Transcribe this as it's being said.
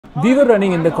We were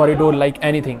running in the corridor like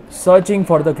anything, searching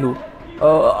for the clue.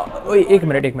 एक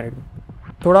minute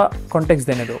थोड़ा context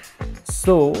देने दो.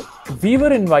 So, we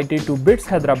were invited to BITS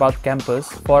Hyderabad campus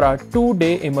for our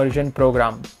 2-day immersion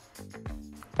program.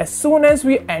 As soon as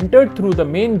we entered through the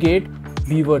main gate,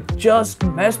 we were just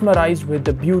mesmerized with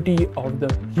the beauty of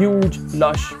the huge,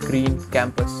 lush green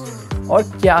campus. और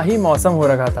क्या ही मौसम हो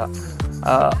रखा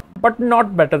था. But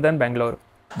not better than Bangalore.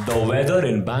 The weather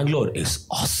in Bangalore is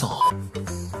awesome.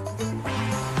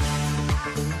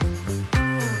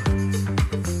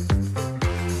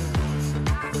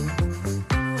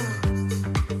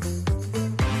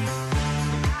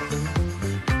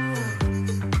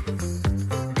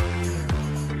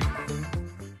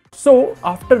 So,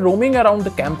 after roaming around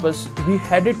the campus, we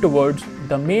headed towards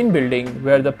the main building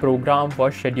where the program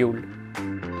was scheduled.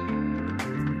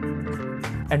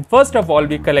 And first of all,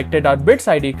 we collected our BITS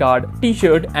ID card,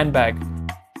 t-shirt and bag.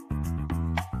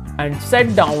 And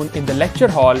sat down in the lecture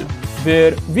hall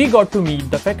where we got to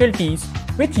meet the faculties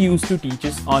which used to teach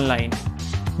us online.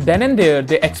 Then and there,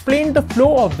 they explained the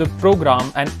flow of the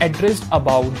program and addressed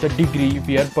about the degree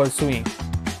we are pursuing.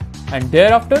 And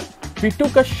thereafter, we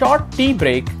took a short tea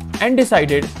break and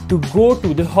decided to go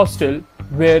to the hostel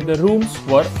where the rooms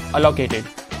were allocated.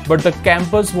 But the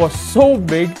campus was so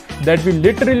big that we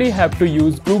literally have to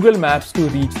use Google Maps to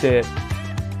reach there.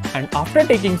 And after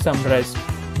taking some rest,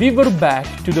 we were back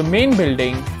to the main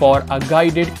building for a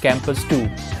guided campus tour.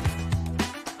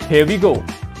 Here we go.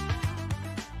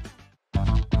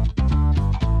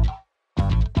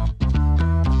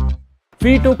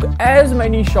 We took as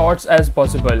many shots as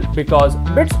possible because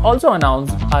BITS also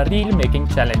announced a reel making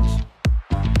challenge.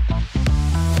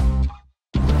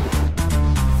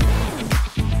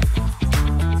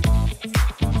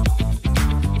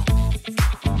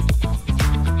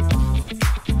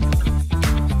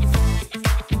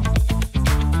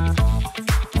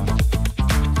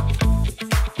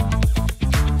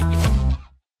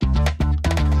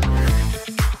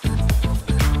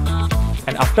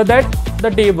 And after that, the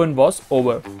day one was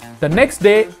over. The next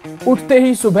day, उठते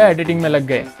ही सुबह editing में लग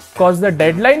गए. Cause the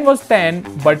deadline was 10,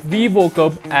 but we woke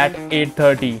up at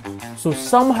 8:30. So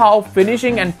somehow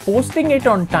finishing and posting it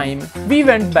on time, we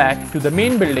went back to the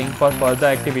main building for further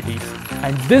activities.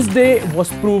 And this day was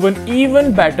proven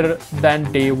even better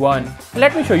than day one.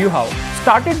 Let me show you how.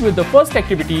 Started with the first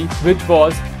activity, which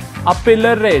was a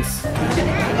pillar race.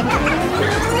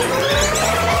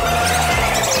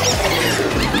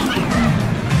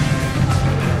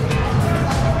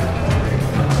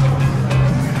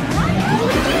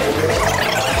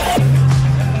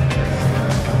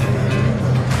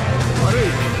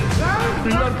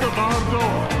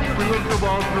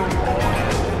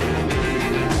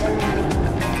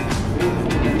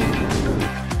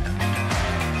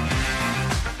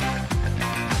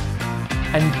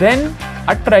 And then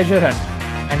a treasure hunt,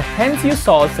 and hence you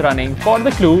saw us running for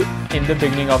the clue in the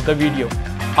beginning of the video.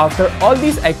 After all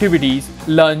these activities,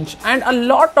 lunch and a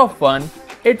lot of fun,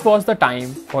 it was the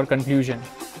time for conclusion.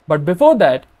 But before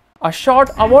that, a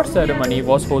short award ceremony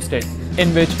was hosted,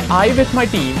 in which I with my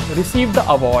team received the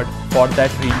award for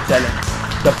that reel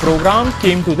challenge. The program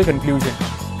came to the conclusion.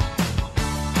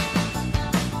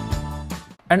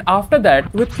 And after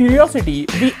that, with curiosity,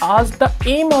 we asked the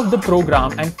aim of the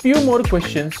program and few more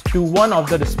questions to one of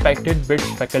the respected BITS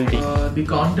faculty. The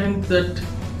content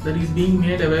that is being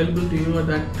made available to you or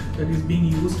that is being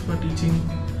used for teaching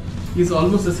is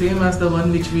almost the same as the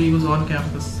one which we use on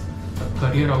campus.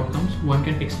 Career outcomes one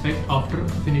can expect after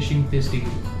finishing this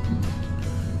degree.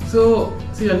 So,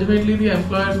 see, ultimately the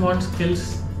employers want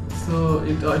skills. So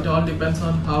it all depends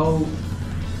on how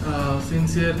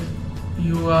sincere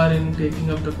you are in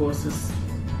taking up the courses.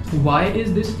 Why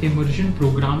is this immersion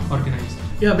program organized?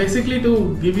 Yeah, basically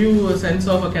to give you a sense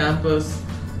of a campus,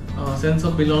 sense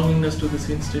of belongingness to this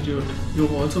institute. You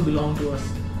also belong to us.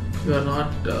 You are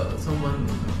not someone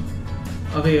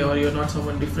away, or you're not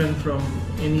someone different from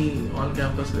any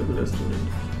on-campus regular student.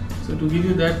 So to give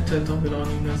you that sense of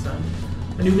belongingness,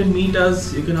 and you can meet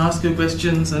us, you can ask your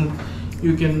questions, and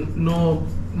you can know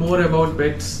more about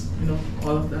BITS,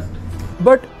 all of that.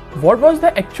 But what was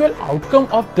the actual outcome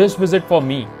of this visit for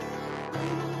me?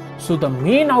 So the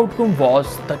main outcome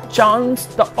was the chance,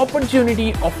 the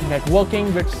opportunity of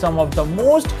networking with some of the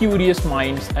most curious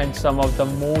minds and some of the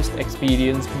most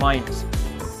experienced minds.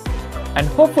 And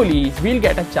hopefully we'll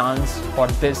get a chance for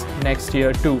this next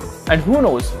year too. And who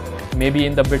knows, maybe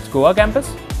in the BITS Goa campus,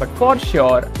 but for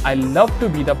sure, I love to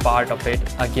be the part of it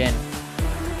again.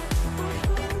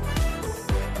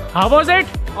 How was it?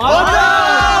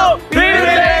 Awesome!